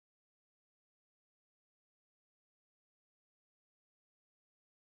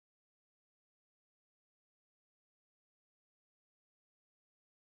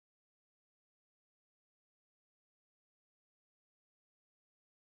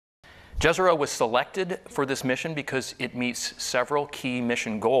Jezero was selected for this mission because it meets several key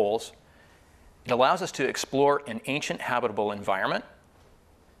mission goals. It allows us to explore an ancient habitable environment.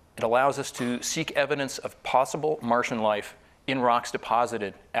 It allows us to seek evidence of possible Martian life in rocks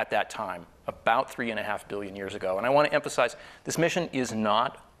deposited at that time, about 3.5 billion years ago. And I want to emphasize, this mission is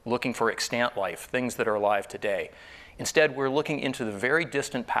not looking for extant life, things that are alive today. Instead, we're looking into the very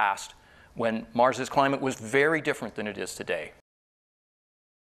distant past when Mars's climate was very different than it is today.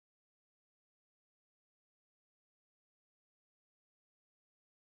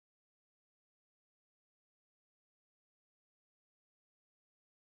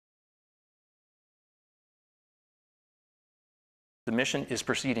 The mission is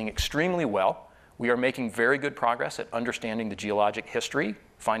proceeding extremely well. We are making very good progress at understanding the geologic history,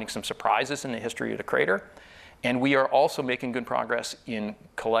 finding some surprises in the history of the crater. And we are also making good progress in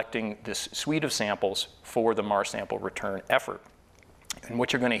collecting this suite of samples for the Mars sample return effort. And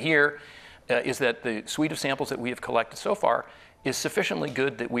what you're going to hear is that the suite of samples that we have collected so far is sufficiently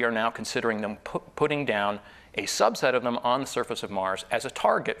good that we are now considering them putting down a subset of them on the surface of Mars as a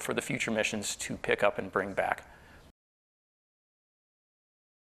target for the future missions to pick up and bring back.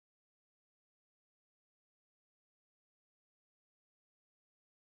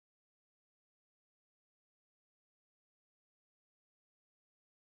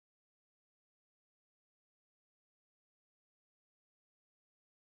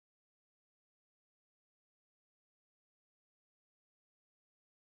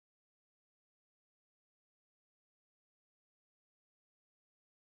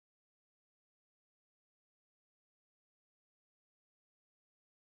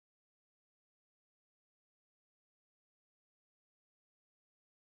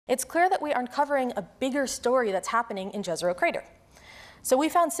 It's clear that we are uncovering a bigger story that's happening in Jezero crater. So we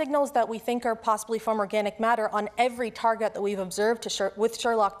found signals that we think are possibly from organic matter on every target that we've observed with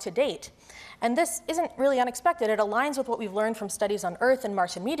Sherlock to date. And this isn't really unexpected. It aligns with what we've learned from studies on Earth and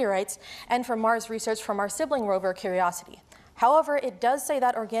Martian meteorites and from Mars research from our sibling rover Curiosity. However, it does say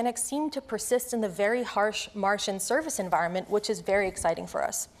that organics seem to persist in the very harsh Martian surface environment, which is very exciting for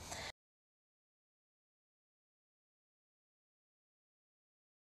us.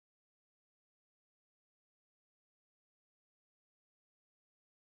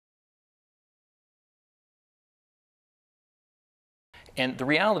 And the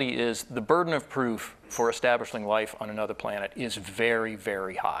reality is the burden of proof for establishing life on another planet is very,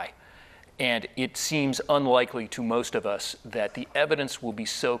 very high. And it seems unlikely to most of us that the evidence will be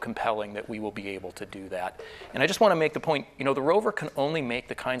so compelling that we will be able to do that. And I just want to make the point, you know, the rover can only make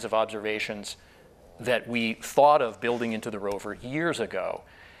the kinds of observations that we thought of building into the rover years ago.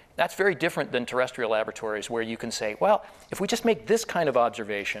 That's very different than terrestrial laboratories where you can say, well, if we just make this kind of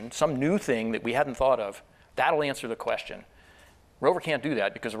observation, some new thing that we hadn't thought of, that'll answer the question. Rover can't do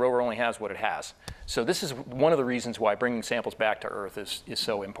that because the rover only has what it has. So this is one of the reasons why bringing samples back to Earth is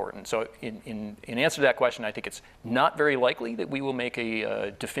so important. So in answer to that question, I think it's not very likely that we will make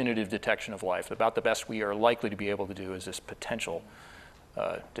a definitive detection of life. About the best we are likely to be able to do is this potential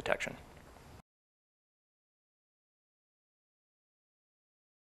detection.